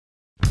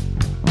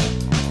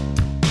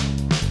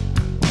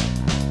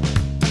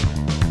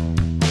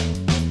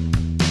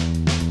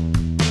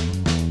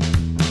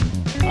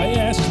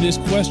this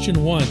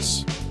question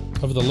once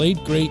of the late,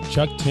 great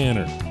Chuck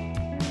Tanner.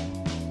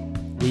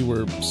 We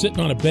were sitting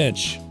on a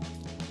bench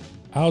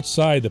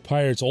outside the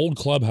Pirates' old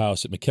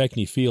clubhouse at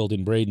McKechnie Field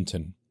in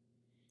Bradenton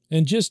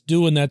and just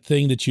doing that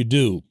thing that you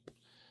do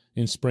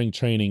in spring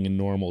training in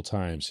normal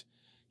times.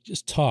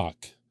 Just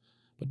talk.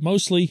 But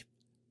mostly,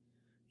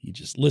 you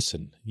just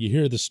listen. You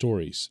hear the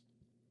stories.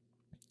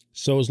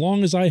 So as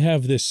long as I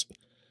have this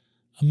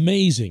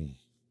amazing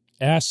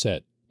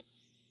asset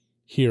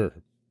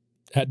here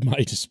at my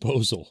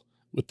disposal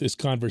with this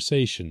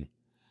conversation,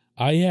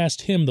 I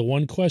asked him the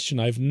one question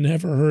I've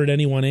never heard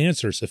anyone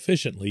answer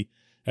sufficiently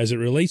as it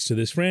relates to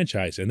this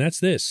franchise, and that's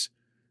this.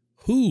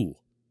 Who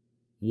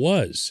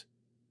was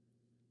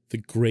the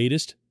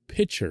greatest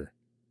pitcher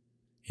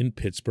in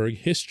Pittsburgh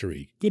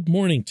history? Good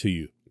morning to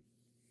you.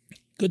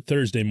 Good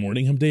Thursday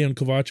morning. I'm Dejan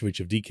Kovacevic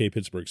of DK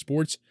Pittsburgh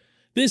Sports.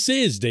 This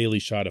is Daily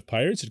Shot of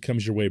Pirates. It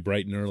comes your way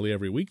bright and early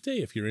every weekday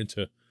if you're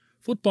into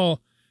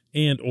football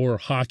and or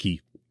hockey.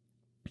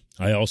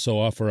 I also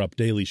offer up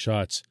daily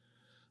shots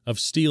of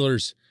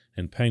Steelers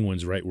and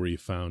Penguins right where you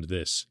found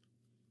this.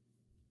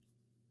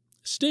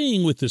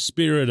 Staying with the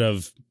spirit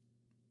of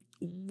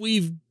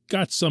we've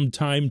got some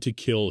time to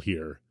kill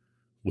here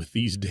with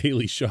these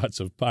daily shots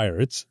of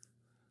Pirates.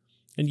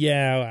 And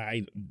yeah,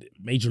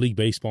 Major League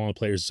Baseball and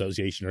Players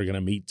Association are going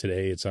to meet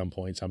today at some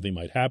point. Something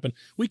might happen.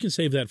 We can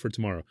save that for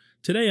tomorrow.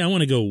 Today, I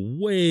want to go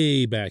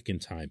way back in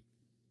time.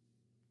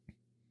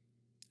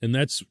 And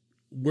that's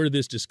where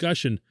this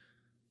discussion,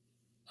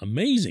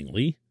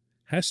 amazingly,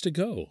 has to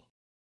go.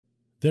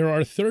 There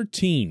are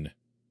 13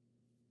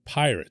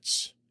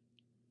 Pirates,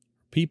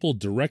 people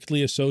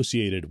directly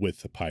associated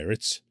with the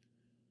Pirates,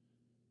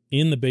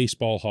 in the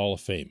Baseball Hall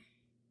of Fame.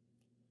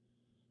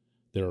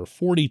 There are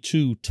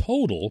 42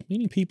 total,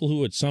 meaning people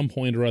who at some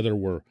point or other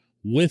were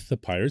with the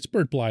Pirates.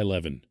 Bert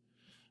Blyleven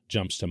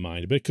jumps to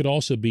mind, but it could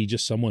also be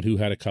just someone who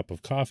had a cup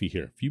of coffee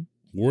here. If you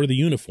wore the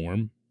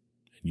uniform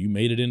and you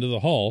made it into the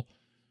Hall,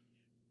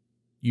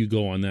 you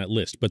go on that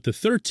list. But the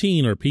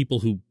 13 are people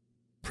who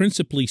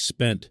principally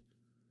spent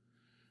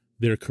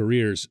their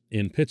careers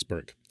in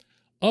Pittsburgh.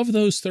 Of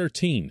those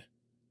 13,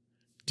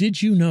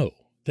 did you know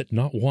that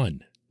not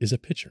one is a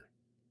pitcher?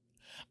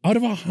 Out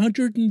of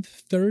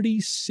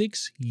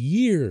 136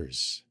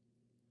 years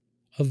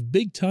of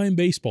big-time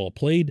baseball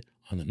played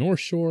on the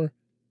North Shore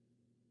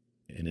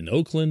and in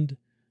Oakland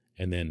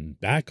and then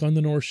back on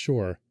the North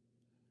Shore,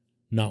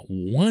 not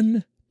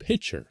one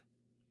pitcher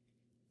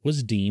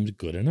was deemed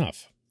good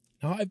enough.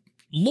 Now, I've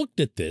looked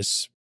at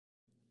this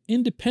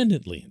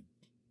independently and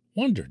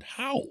wondered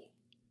how.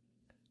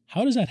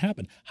 How does that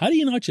happen? How do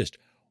you not just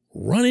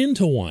run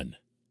into one,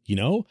 you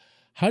know?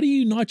 How do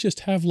you not just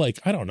have, like,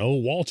 I don't know,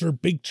 Walter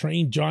Big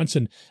Train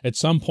Johnson at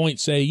some point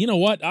say, you know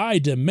what, I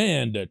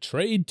demand a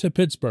trade to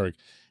Pittsburgh,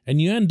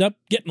 and you end up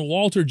getting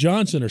Walter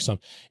Johnson or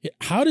something.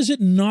 How does it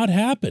not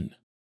happen?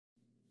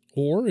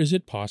 Or is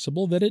it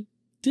possible that it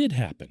did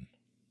happen?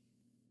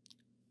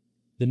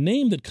 The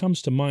name that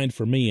comes to mind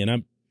for me, and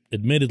I'm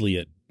admittedly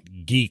a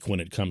geek when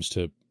it comes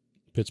to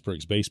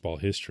Pittsburgh's baseball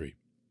history,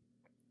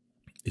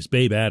 is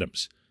Babe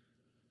Adams.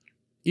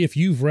 If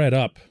you've read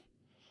up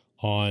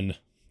on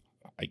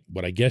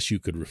what I guess you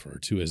could refer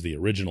to as the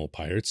original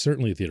Pirates,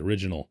 certainly the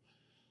original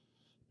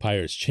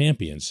Pirates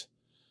champions,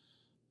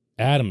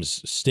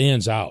 Adams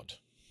stands out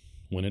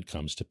when it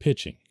comes to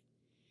pitching.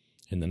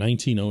 In the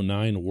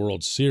 1909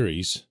 World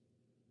Series,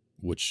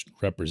 which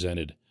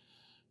represented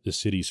the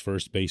city's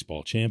first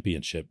baseball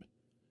championship,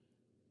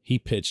 he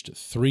pitched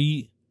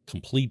 3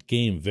 complete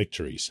game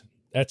victories.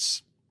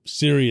 That's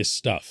serious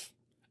stuff.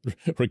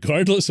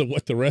 Regardless of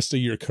what the rest of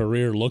your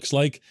career looks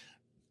like,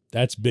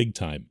 that's big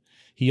time.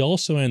 He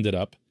also ended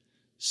up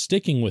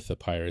sticking with the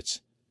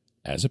Pirates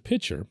as a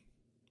pitcher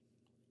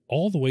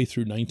all the way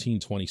through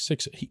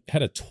 1926. He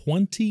had a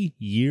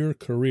 20-year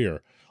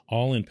career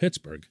all in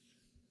Pittsburgh.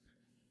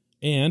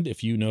 And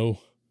if you know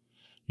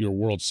your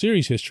World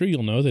Series history,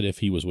 you'll know that if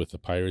he was with the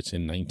Pirates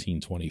in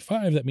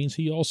 1925, that means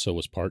he also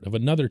was part of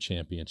another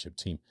championship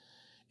team.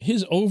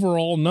 His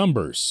overall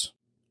numbers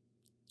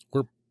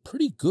were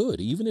pretty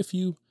good, even if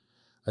you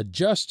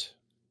adjust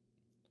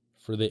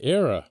for the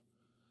era.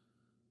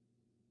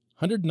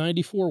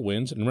 194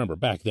 wins, and remember,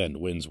 back then,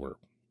 wins were,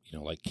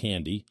 like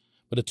candy,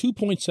 but a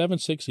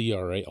 2.76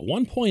 ERA, a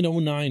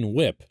 1.09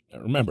 whip.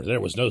 Now, remember,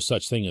 there was no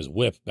such thing as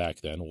whip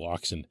back then,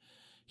 walks and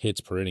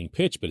hits per inning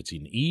pitch, but it's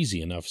an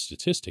easy enough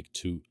statistic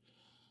to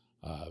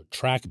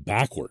track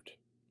backward,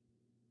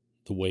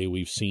 the way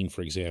we've seen,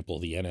 for example,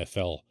 the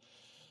NFL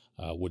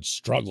would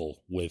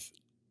struggle with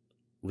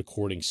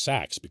recording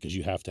sacks because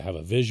you have to have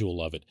a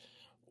visual of it.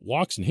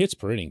 Walks and hits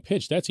per inning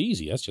pitch, that's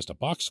easy. That's just a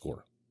box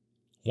score.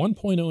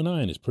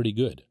 1.09 is pretty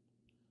good.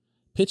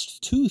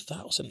 Pitched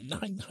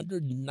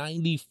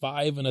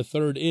 2,995 and a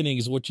third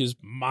innings, which is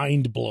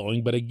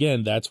mind-blowing. But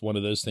again, that's one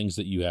of those things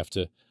that you have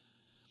to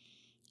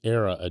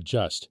era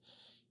adjust.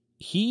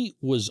 He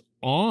was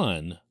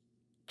on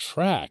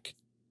track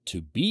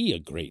to be a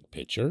great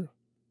pitcher.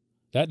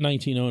 That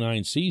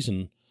 1909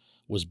 season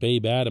was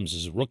Babe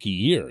Adams' rookie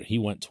year. He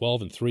went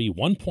 12-3,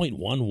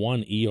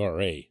 1.11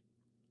 ERA.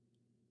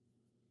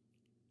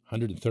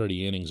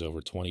 130 innings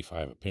over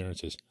 25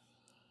 appearances.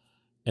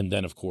 And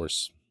then, of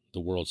course, the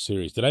World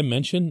Series. Did I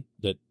mention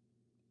that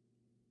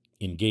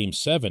in Game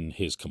 7,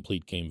 his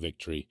complete game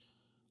victory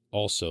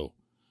also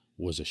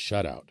was a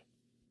shutout?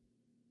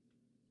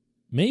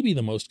 Maybe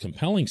the most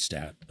compelling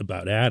stat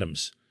about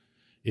Adams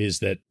is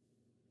that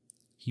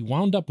he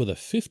wound up with a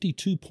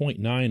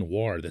 52.9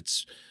 WAR.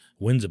 That's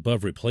wins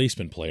above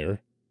replacement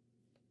player.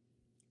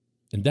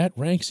 And that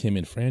ranks him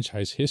in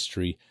franchise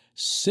history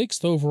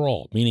 6th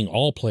overall, meaning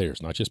all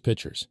players, not just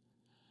pitchers,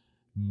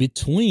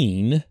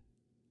 between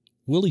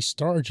Willie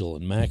Stargell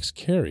and Max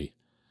Carey.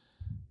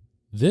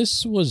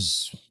 This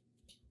was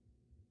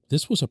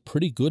a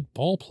pretty good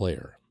ball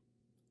player,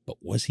 but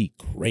was he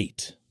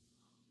great?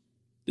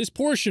 This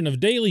portion of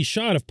Daily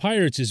Shot of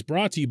Pirates is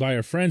brought to you by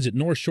our friends at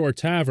North Shore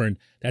Tavern.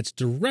 That's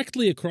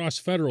directly across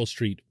Federal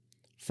Street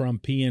from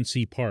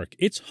PNC Park.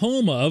 It's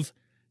home of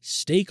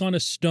Steak on a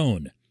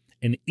Stone,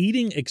 an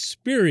eating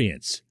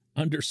experience,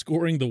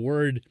 underscoring the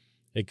word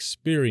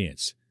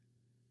experience.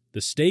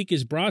 The steak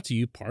is brought to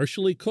you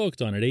partially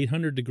cooked on an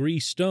 800-degree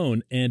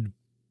stone, and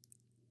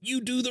you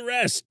do the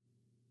rest.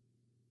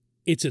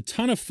 It's a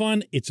ton of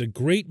fun, it's a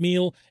great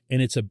meal,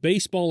 and it's a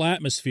baseball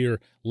atmosphere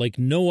like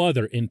no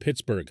other in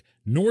Pittsburgh.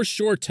 North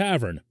Shore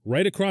Tavern,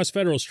 right across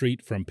Federal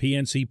Street from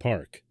PNC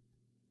Park.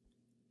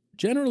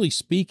 Generally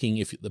speaking,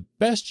 if the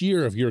best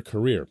year of your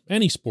career,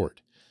 any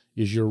sport,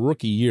 is your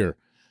rookie year,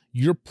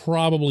 you're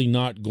probably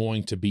not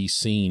going to be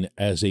seen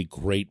as a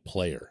great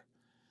player.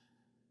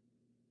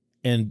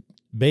 And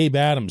Babe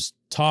Adams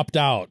topped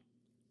out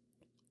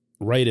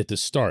right at the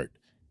start.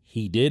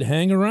 He did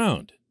hang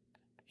around.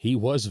 He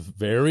was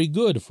very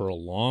good for a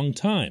long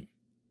time.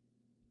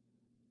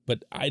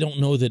 But I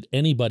don't know that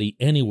anybody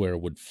anywhere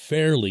would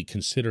fairly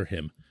consider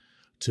him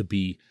to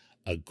be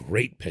a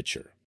great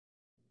pitcher.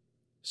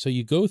 So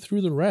you go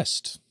through the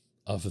rest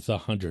of the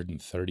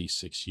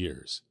 136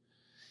 years.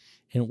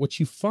 And what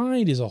you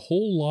find is a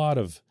whole lot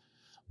of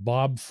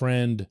Bob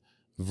Friend,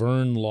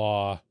 Vern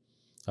Law,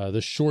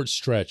 the short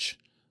stretch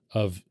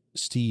of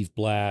Steve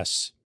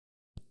Blass,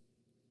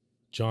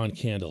 John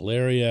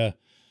Candelaria,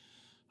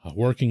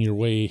 working your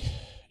way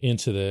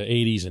into the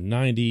 80s and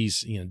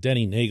 90s. You know,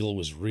 Denny Nagel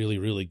was really,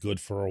 really good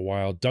for a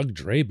while. Doug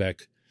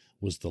Drabeck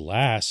was the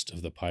last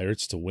of the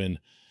Pirates to win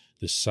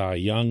the Cy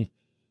Young.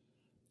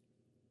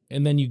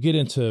 And then you get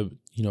into,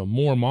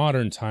 more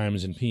modern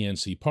times in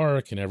PNC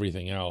Park and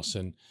everything else,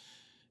 and,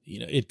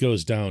 it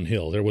goes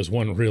downhill. There was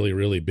one really,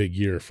 really big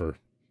year for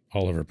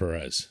Oliver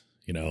Perez,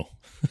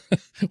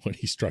 when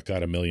he struck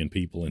out 1 million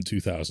people in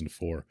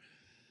 2004.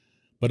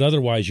 But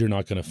otherwise, you're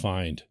not going to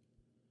find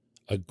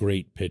a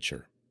great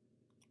pitcher.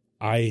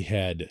 I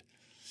had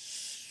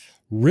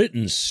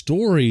written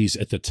stories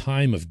at the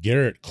time of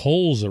Garrett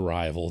Cole's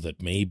arrival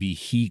that maybe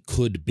he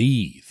could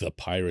be the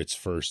Pirates'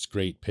 first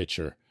great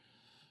pitcher.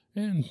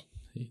 And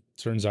it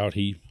turns out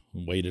he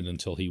waited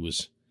until he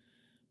was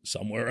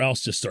somewhere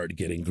else to start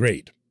getting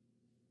great,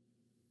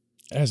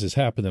 as has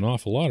happened an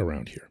awful lot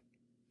around here.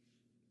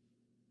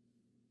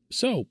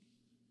 So,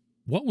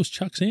 what was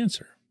Chuck's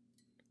answer?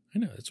 I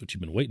know, that's what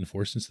you've been waiting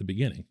for since the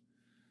beginning.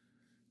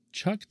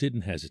 Chuck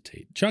didn't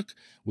hesitate. Chuck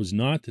was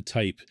not the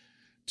type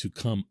to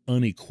come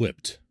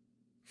unequipped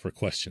for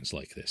questions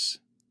like this.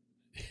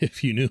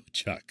 If you knew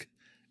Chuck.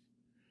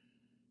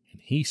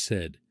 And he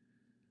said,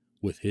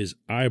 with his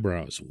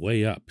eyebrows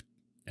way up,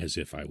 as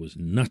if I was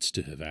nuts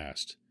to have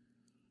asked,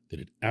 that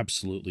it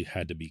absolutely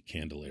had to be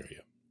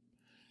Candelaria.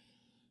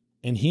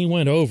 And he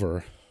went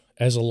over,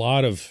 as a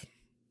lot of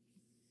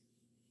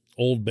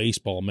old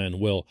baseball men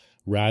will,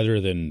 rather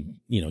than,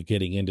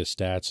 getting into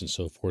stats and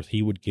so forth,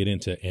 he would get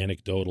into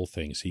anecdotal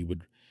things. He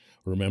would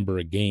remember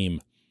a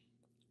game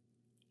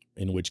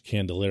in which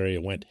Candelaria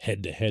went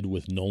head-to-head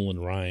with Nolan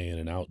Ryan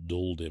and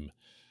outdueled him.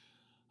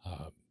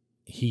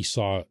 He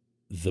saw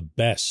the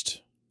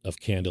best of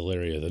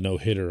Candelaria, the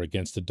no-hitter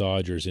against the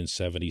Dodgers in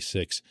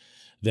 '76.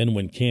 Then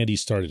when Candy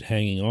started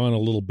hanging on a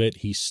little bit,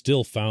 he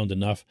still found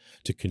enough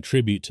to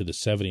contribute to the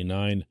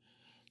 '79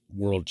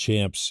 World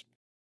Champs.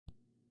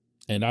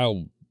 And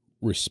I'll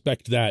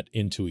respect that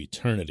into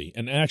eternity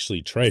and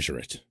actually treasure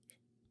it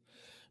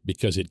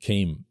because it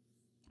came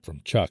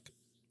from Chuck.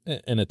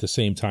 And at the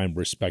same time,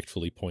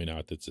 respectfully point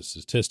out that the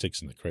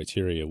statistics and the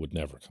criteria would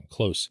never come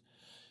close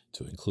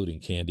to including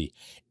Candy.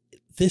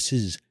 This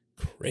is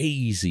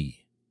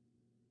crazy.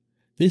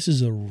 This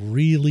is a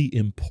really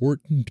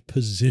important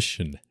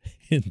position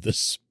in the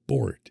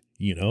sport,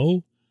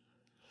 And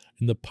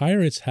the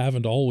Pirates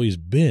haven't always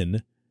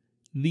been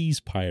these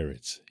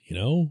Pirates,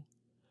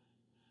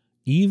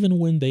 Even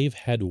when they've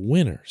had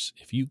winners,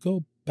 if you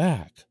go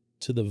back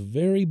to the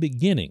very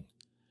beginning,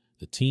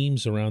 the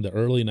teams around the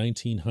early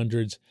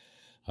 1900s,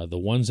 the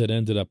ones that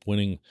ended up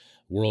winning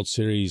World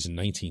Series in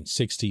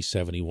 1960,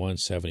 71,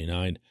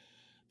 79,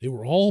 they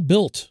were all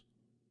built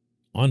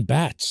on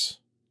bats.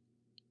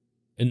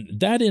 And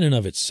that in and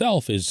of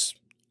itself is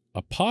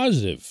a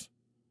positive,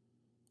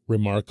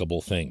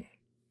 remarkable thing.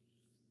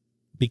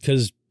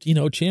 Because,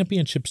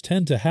 championships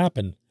tend to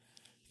happen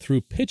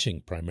through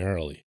pitching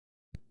primarily.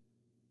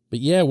 But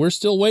yeah, we're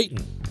still waiting.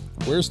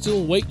 We're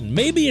still waiting.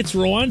 Maybe it's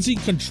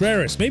Roansy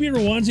Contreras. Maybe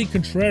Roansy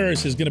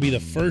Contreras is going to be the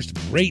first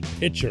great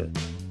pitcher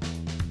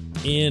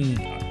in,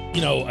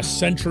 a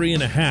century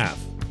and a half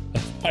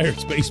of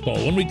Pirates baseball.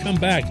 When we come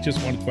back,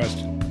 just one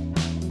question.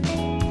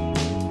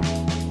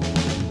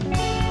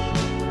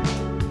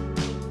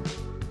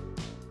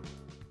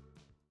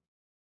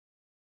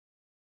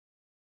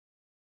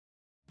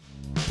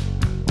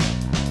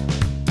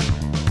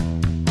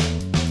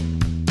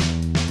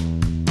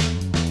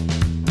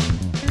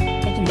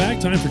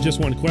 Time for just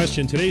one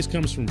question. Today's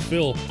comes from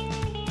Phil,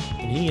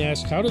 and he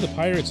asks, how do the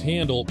Pirates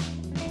handle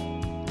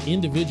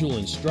individual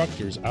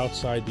instructors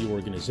outside the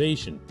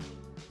organization?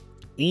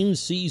 In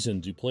season,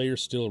 do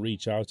players still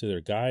reach out to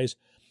their guys?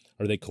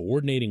 Are they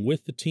coordinating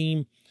with the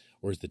team,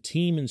 or is the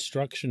team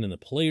instruction and the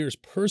players'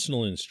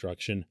 personal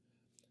instruction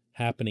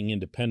happening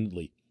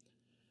independently?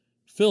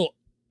 Phil,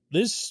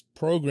 this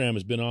program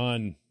has been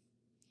on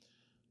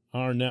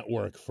our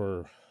network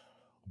for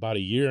about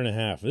a year and a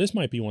half. This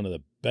might be one of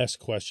the best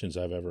questions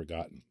I've ever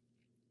gotten.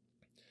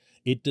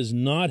 It does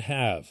not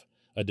have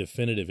a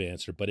definitive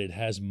answer, but it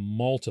has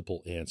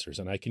multiple answers,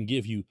 and I can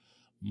give you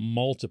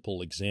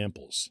multiple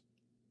examples.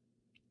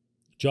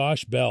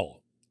 Josh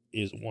Bell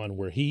is one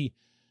where he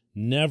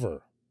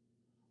never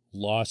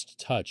lost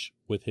touch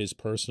with his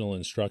personal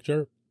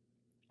instructor,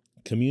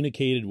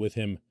 communicated with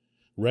him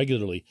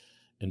regularly.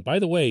 And by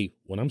the way,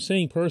 when I'm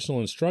saying personal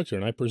instructor,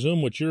 and I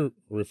presume what you're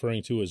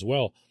referring to as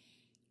well,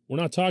 we're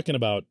not talking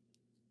about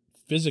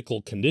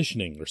physical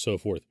conditioning or so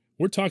forth.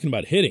 We're talking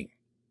about hitting.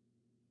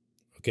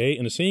 Okay?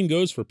 And the same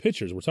goes for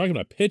pitchers. We're talking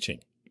about pitching.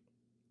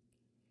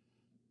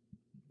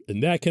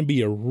 And that can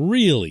be a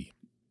really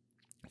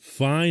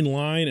fine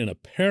line and a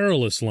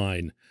perilous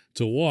line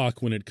to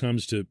walk when it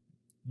comes to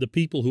the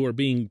people who are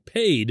being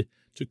paid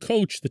to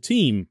coach the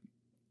team,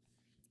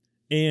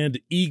 and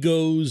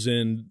egos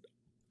and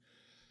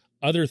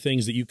other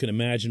things that you can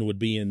imagine would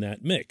be in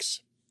that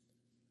mix.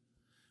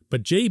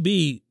 But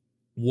JB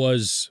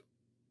was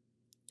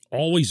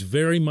always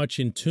very much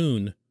in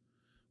tune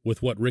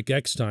with what Rick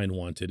Eckstein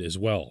wanted as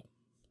well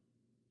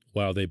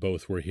while they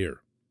both were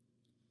here.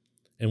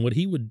 And what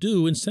he would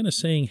do, instead of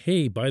saying,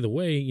 hey, by the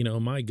way,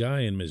 my guy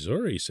in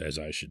Missouri says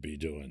I should be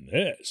doing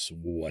this,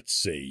 what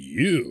say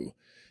you?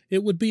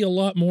 It would be a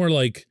lot more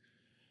like,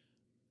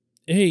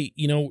 hey,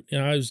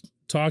 I was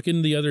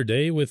talking the other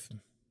day with,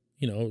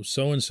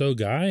 so-and-so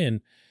guy,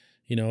 and,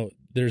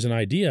 there's an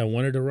idea I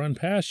wanted to run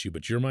past you,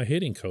 but you're my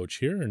hitting coach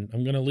here, and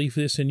I'm going to leave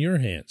this in your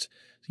hands.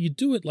 So you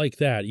do it like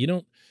that. You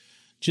don't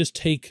just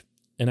take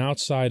an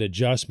outside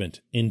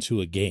adjustment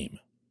into a game.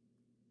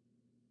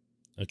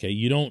 Okay,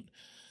 you don't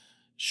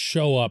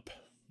show up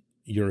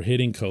your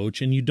hitting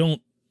coach, and you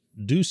don't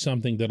do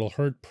something that'll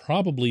hurt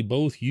probably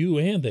both you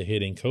and the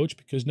hitting coach,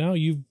 because now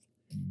you've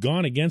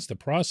gone against the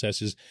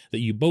processes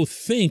that you both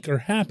think are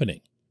happening.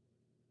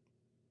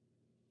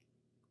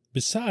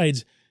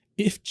 Besides,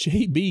 if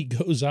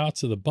JB goes out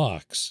to the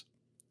Bucs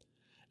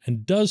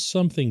and does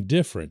something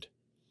different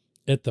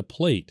at the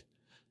plate,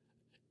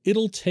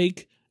 it'll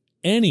take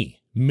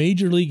any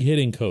major league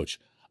hitting coach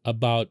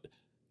about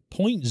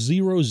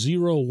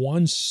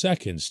 0.001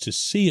 seconds to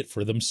see it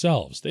for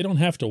themselves. They don't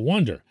have to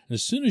wonder. And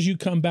as soon as you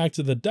come back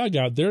to the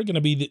dugout, they're going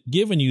to be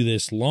giving you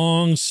this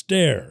long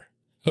stare.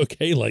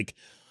 Okay, like,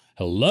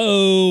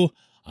 hello,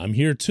 I'm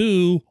here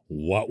too.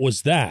 What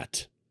was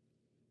that?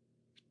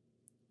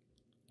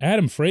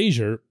 Adam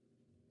Frazier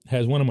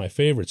has one of my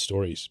favorite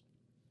stories.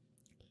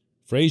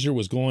 Frazier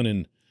was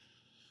going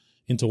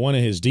into one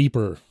of his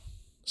deeper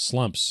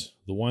slumps,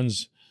 the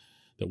ones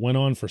that went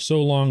on for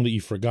so long that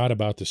you forgot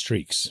about the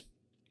streaks.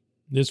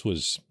 This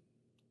was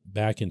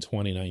back in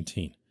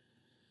 2019. And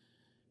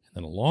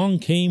then along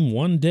came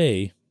one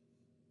day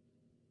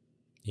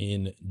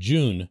in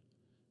June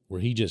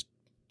where he just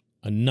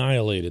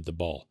annihilated the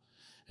ball.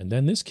 And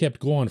then this kept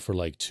going for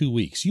like 2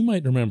 weeks. You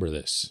might remember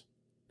this.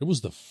 It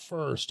was the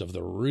first of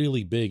the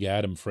really big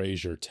Adam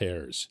Frazier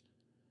tears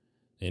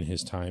in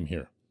his time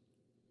here.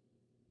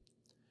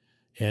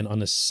 And on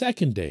the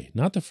second day,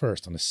 not the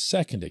first, on the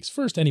second day, because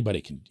first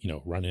anybody can,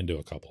 run into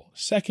a couple.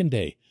 Second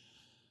day,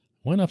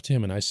 I went up to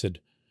him and I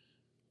said,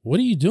 what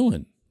are you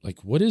doing?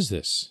 Like, what is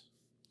this?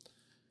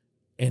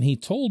 And he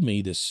told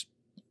me this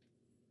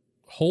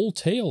whole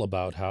tale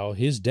about how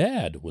his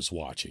dad was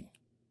watching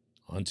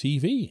on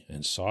TV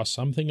and saw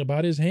something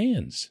about his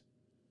hands.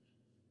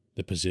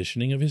 The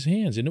positioning of his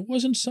hands. And it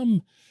wasn't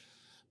some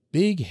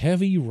big,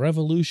 heavy,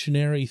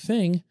 revolutionary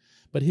thing,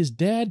 but his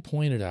dad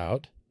pointed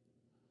out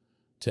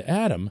to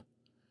Adam,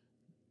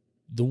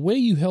 the way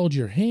you held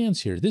your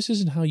hands here, this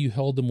isn't how you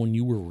held them when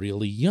you were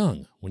really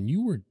young. When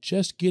you were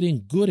just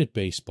getting good at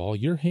baseball,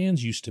 your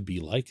hands used to be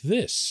like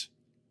this.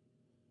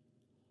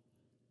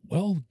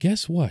 Well,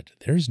 guess what?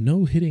 There's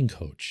no hitting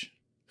coach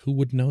who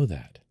would know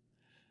that.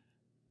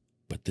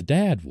 But the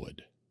dad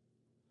would.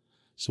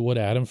 So what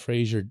Adam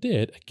Frazier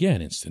did, again,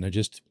 instead of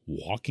just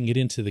walking it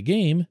into the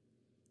game,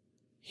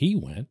 he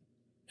went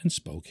and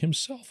spoke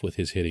himself with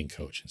his hitting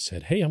coach and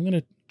said, hey, I'm going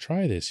to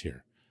try this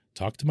here.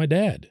 Talk to my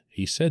dad.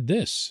 He said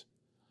this.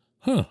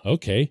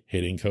 Okay.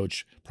 Hitting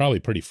coach, probably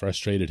pretty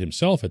frustrated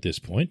himself at this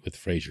point with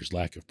Frazier's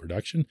lack of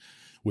production,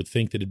 would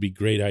think that it'd be a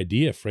great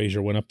idea if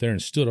Frazier went up there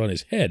and stood on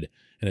his head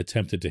and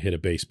attempted to hit a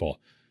baseball.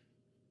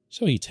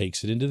 So he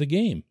takes it into the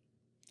game.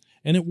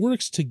 And it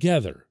works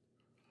together.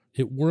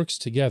 It works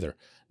together.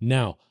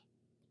 Now,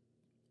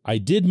 I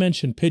did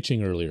mention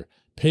pitching earlier.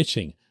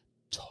 Pitching,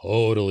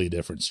 totally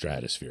different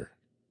stratosphere.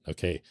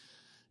 Okay?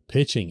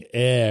 Pitching,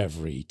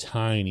 every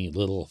tiny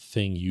little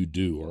thing you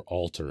do or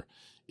alter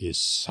is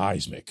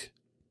seismic.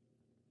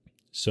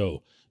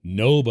 So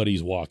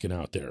nobody's walking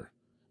out there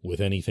with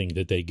anything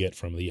that they get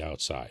from the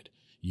outside.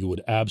 You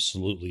would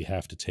absolutely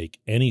have to take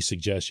any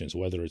suggestions,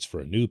 whether it's for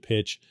a new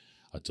pitch,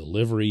 a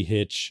delivery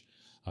hitch,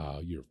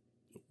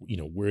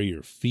 where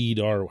your feet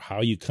are,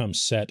 how you come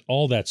set,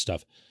 all that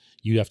stuff.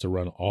 You have to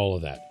run all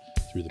of that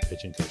through the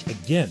pitching coach.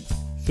 Again,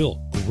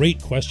 Phil,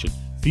 great question.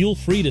 Feel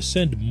free to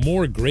send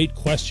more great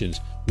questions.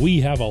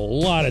 We have a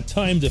lot of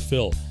time to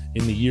fill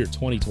in the year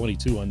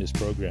 2022 on this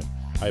program.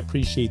 I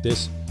appreciate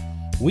this.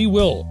 We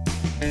will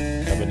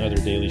have another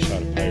Daily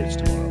Shot of Pirates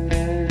tomorrow.